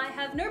Dalmatian and I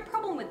have no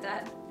problem with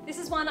that. This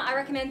is one I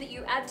recommend that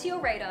you add to your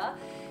radar.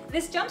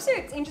 This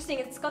jumpsuit's interesting.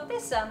 It's got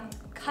this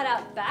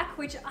cutout back,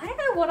 which I don't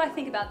know what I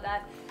think about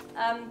that.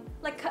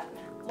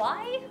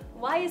 Why?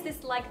 Why is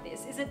this like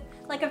this? Is it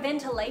like a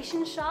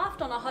ventilation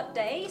shaft on a hot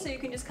day so you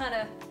can just kind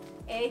of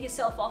air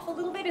yourself off a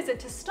little bit? Is it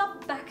to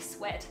stop back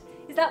sweat?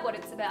 Is that what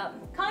it's about?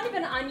 Kind of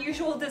an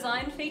unusual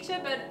design feature,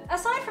 but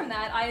aside from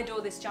that, I adore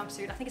this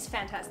jumpsuit. I think it's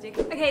fantastic.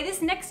 Okay,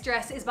 this next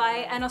dress is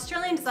by an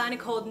Australian designer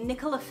called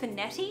Nicola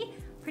Finetti.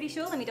 Pretty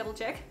sure, let me double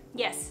check.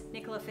 Yes,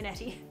 Nicola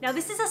Finetti. Now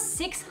this is a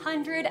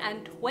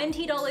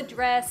 $620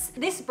 dress.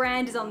 This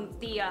brand is on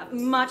the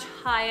much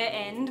higher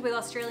end with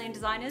Australian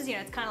designers. You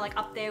know, it's kind of like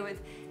up there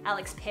with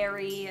Alex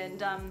Perry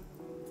and I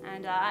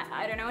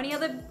don't know any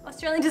other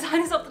Australian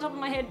designers off the top of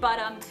my head,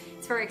 but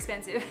it's very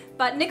expensive.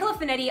 But Nicola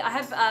Finetti, I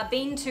have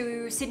been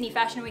to Sydney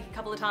Fashion Week a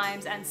couple of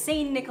times and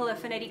seen Nicola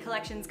Finetti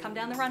collections come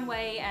down the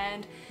runway,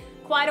 and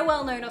quite a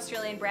well-known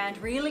Australian brand,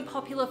 really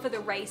popular for the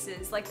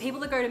races. Like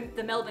people that go to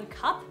the Melbourne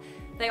Cup,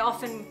 they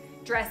often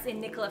dress in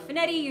Nicola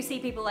Finetti. You see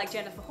people like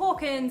Jennifer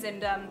Hawkins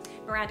and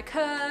Miranda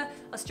Kerr,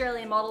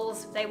 Australian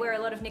models, they wear a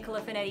lot of Nicola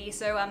Finetti.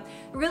 So a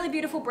really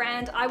beautiful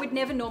brand. I would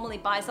never normally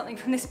buy something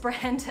from this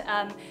brand,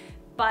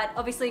 but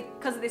obviously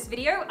because of this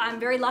video, I'm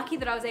very lucky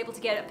that I was able to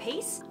get a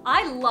piece.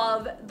 I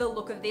love the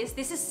look of this.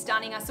 This is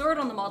stunning. I saw it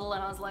on the model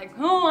and I was like,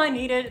 oh, I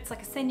need it. It's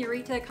like a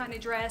senorita kind of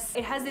dress.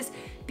 It has this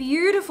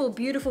beautiful,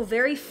 beautiful,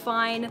 very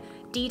fine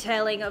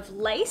detailing of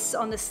lace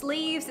on the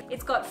sleeves.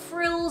 It's got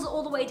frills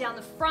all the way down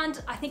the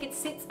front. I think it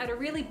sits at a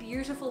really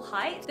beautiful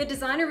height. The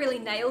designer really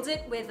nailed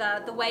it with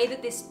the way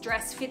that this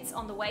dress fits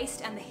on the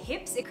waist and the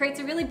hips. It creates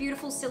a really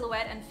beautiful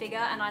silhouette and figure,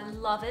 and I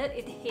love it.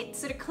 It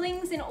sort of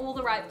clings in all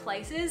the right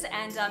places,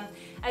 and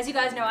as you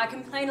guys know, I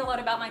complain a lot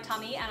about my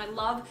tummy, and I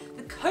love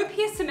the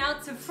copious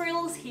amounts of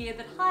frills here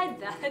that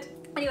hide that.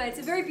 Anyway, it's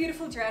a very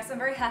beautiful dress. I'm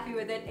very happy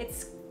with it.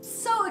 It's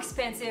so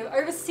expensive,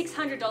 over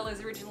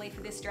 $600 originally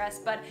for this dress,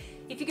 but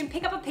if you can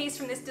pick up a piece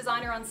from this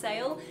designer on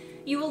sale,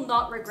 you will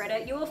not regret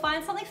it. You will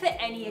find something for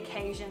any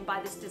occasion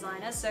by this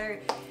designer, so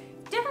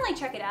definitely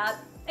check it out.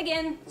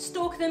 Again,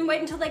 stalk them, wait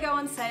until they go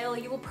on sale.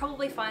 You will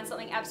probably find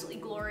something absolutely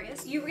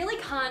glorious. You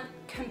really can't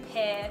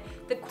compare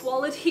the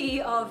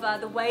quality of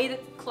the way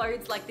that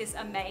clothes like this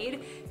are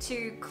made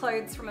to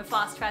clothes from a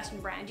fast fashion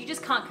brand. You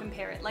just can't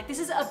compare it. Like, this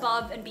is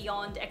above and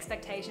beyond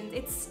expectations.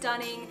 It's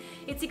stunning.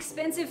 It's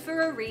expensive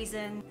for a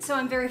reason. So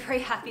I'm very, very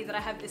happy that I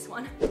have this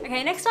one.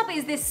 Okay, next up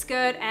is this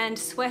skirt and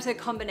sweater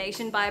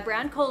combination by a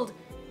brand called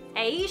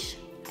Age,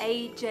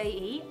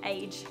 A-J-E,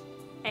 Age.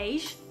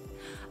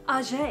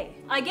 Ajay.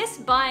 I guess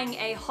buying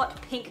a hot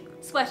pink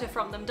sweater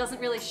from them doesn't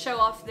really show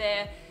off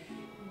their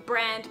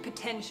brand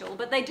potential,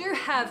 but they do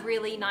have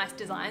really nice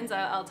designs,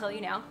 I'll tell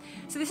you now.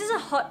 So this is a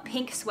hot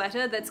pink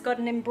sweater that's got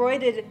an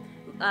embroidered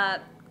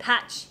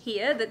patch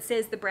here that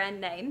says the brand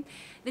name.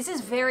 This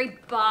is very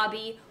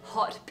Barbie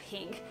hot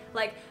pink,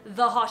 like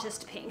the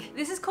hottest pink.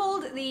 This is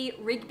called the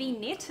Rigby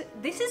Knit.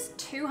 This is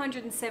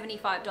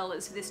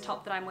 $275 for this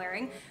top that I'm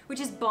wearing, which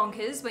is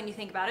bonkers when you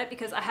think about it,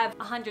 because I have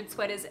 100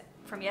 sweaters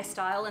from Yes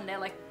Style and they're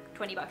like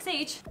 20 bucks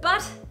each.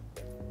 But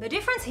the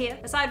difference here,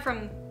 aside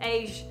from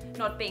age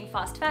not being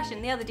fast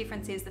fashion, the other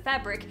difference is the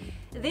fabric.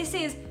 This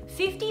is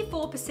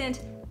 54%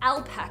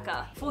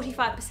 alpaca,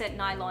 45%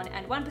 nylon,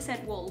 and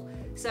 1% wool.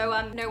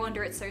 So no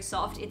wonder it's so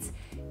soft. It's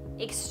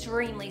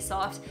extremely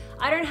soft.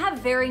 I don't have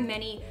very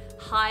many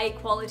high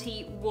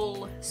quality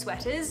wool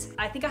sweaters.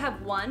 I think I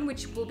have one,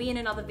 which will be in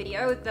another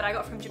video, that I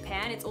got from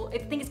Japan. I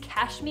think it's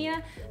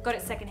cashmere, got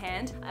it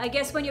secondhand. I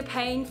guess when you're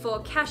paying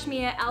for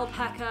cashmere,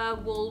 alpaca,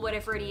 wool,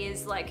 whatever it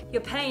is, like,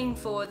 you're paying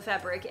for the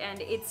fabric,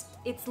 and it's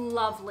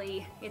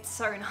lovely. It's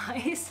so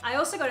nice. I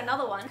also got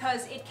another one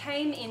because it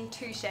came in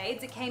two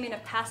shades. It came in a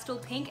pastel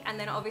pink and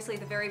then obviously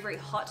the very, very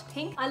hot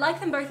pink. I like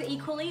them both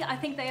equally. I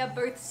think they are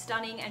both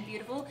stunning and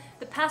beautiful.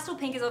 The pastel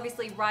pink is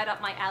obviously right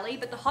up my alley,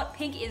 but the hot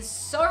pink is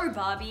so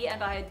Barbie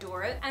and I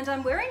adore it. And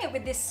I'm wearing it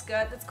with this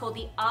skirt that's called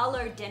the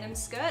Arlo denim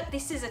skirt.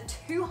 This is a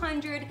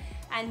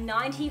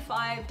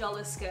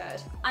 $295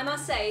 skirt. I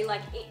must say,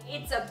 like,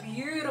 it's a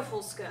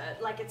beautiful skirt.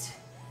 Like,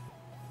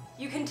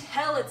 you can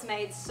tell it's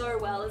made so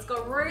well. It's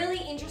got really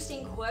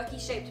interesting quirky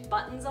shaped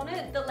buttons on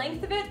it. The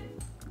length of it,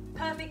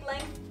 perfect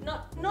length,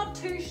 not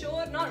too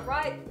short, not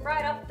right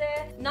up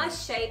there.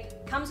 Nice shape,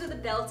 comes with a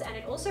belt, and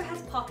it also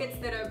has pockets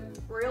that are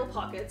real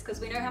pockets, because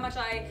we know how much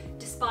I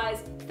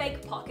despise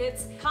fake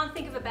pockets. Can't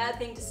think of a bad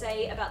thing to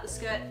say about the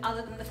skirt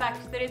other than the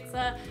fact that it's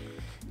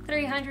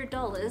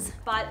 $300,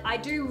 but I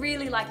do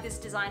really like this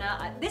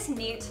designer. This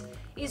knit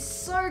is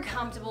so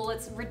comfortable,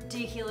 it's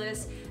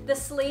ridiculous. The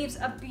sleeves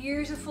are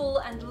beautiful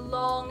and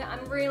long.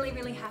 I'm really,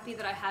 really happy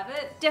that I have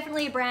it.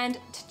 Definitely a brand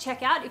to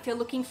check out if you're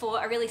looking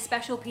for a really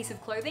special piece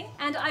of clothing.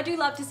 And I do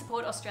love to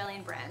support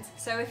Australian brands.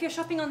 So if you're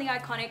shopping on The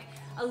Iconic,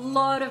 a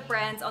lot of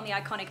brands on The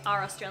Iconic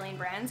are Australian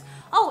brands.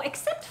 Oh,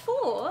 except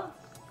for,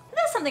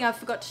 there's something I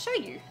forgot to show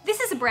you. This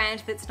is a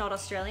brand that's not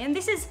Australian.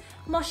 This is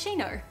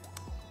Moschino.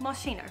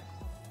 Moschino.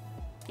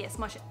 Yes,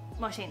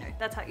 Moschino,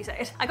 that's how you say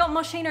it. I got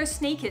Moschino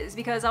sneakers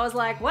because I was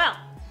like, well,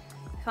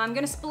 if I'm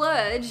gonna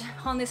splurge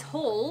on this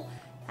haul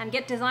and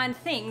get designed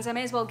things, I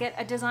may as well get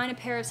a designer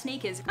pair of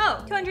sneakers.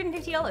 Oh,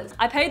 $250.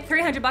 I paid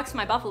 300 bucks for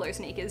my Buffalo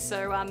sneakers,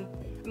 so I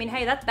mean,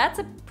 hey, that's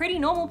a pretty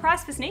normal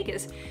price for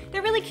sneakers.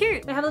 They're really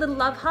cute. They have a little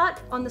love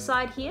heart on the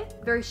side here,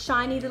 very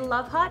shiny little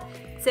love heart.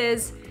 It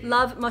says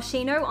Love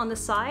Moschino on the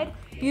side.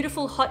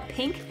 Beautiful hot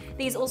pink.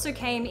 These also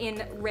came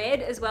in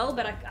red as well,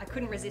 but I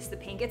couldn't resist the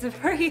pink. It's a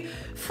very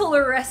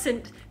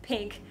fluorescent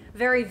pink,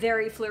 very,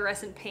 very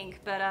fluorescent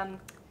pink, but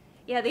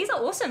yeah, these are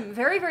awesome.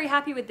 Very, very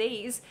happy with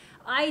these.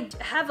 I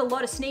have a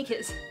lot of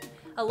sneakers,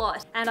 a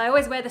lot, and I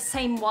always wear the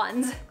same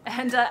ones.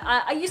 And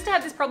I used to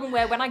have this problem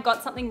where when I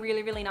got something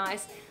really, really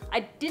nice,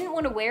 I didn't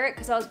want to wear it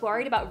because I was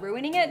worried about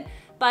ruining it.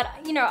 But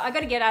you know, I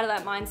gotta get out of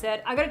that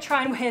mindset. I gotta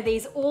try and wear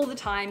these all the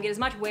time, get as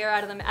much wear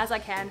out of them as I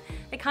can.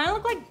 They kind of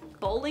look like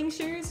bowling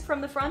shoes from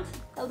the front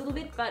a little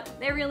bit, but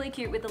they're really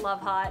cute with the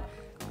love heart.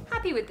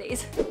 Happy with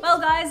these. Well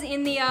guys,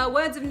 in the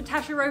words of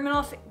Natasha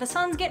Romanoff, the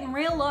sun's getting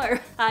real low.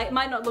 It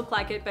might not look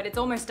like it, but it's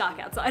almost dark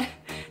outside.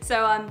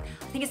 So I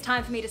think it's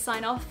time for me to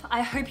sign off.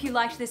 I hope you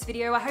liked this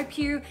video. I hope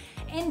you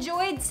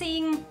enjoyed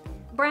seeing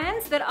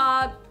brands that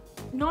are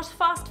not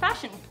fast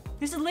fashion.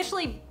 This is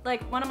literally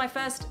like one of my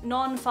first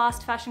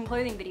non-fast fashion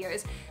clothing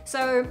videos.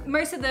 So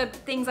most of the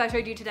things I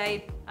showed you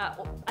today,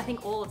 I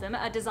think all of them,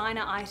 are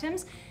designer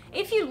items.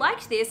 If you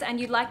liked this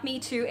and you'd like me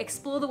to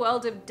explore the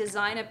world of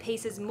designer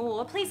pieces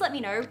more, please let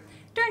me know.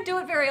 Don't do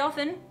it very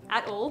often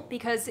at all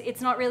because it's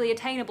not really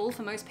attainable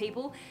for most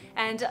people,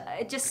 and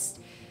it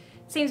just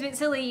seems a bit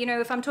silly, you know,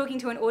 if I'm talking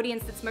to an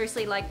audience that's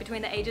mostly like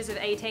between the ages of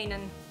 18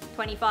 and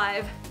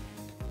 25,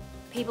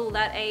 people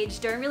that age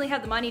don't really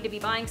have the money to be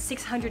buying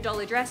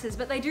 $600 dresses,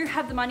 but they do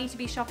have the money to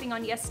be shopping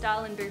on Yes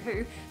Style and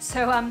Boohoo.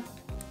 So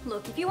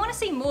look, if you want to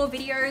see more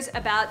videos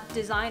about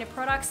designer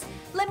products,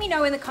 let me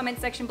know in the comment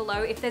section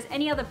below. If there's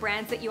any other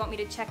brands that you want me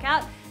to check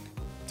out,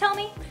 tell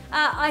me.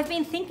 I've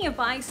been thinking of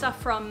buying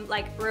stuff from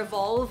like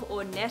Revolve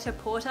or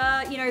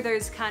Net-a-Porter, you know,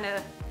 those kind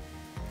of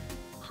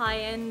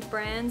high-end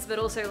brands, but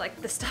also like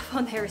the stuff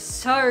on there is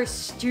so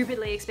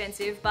stupidly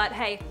expensive. But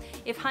hey,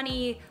 if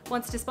Honey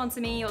wants to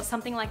sponsor me or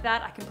something like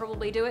that, I can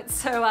probably do it.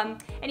 So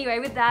anyway,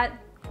 with that,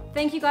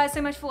 thank you guys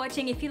so much for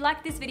watching. If you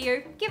liked this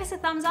video, give us a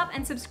thumbs up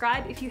and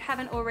subscribe if you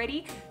haven't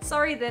already.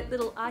 Sorry that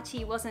little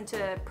Archie wasn't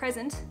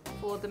present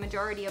for the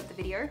majority of the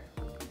video.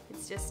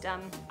 It's just,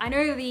 I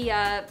know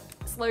the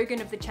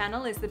slogan of the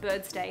channel is the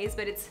bird stays,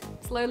 but it's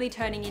slowly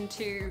turning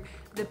into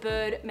the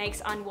bird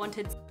makes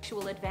unwanted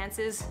sexual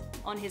advances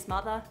on his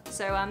mother.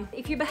 So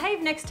if you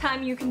behave next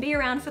time, you can be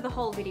around for the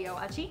whole video,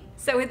 Archie.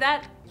 So with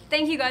that,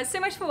 thank you guys so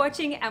much for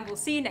watching, and we'll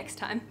see you next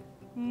time.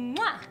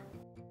 Mwah!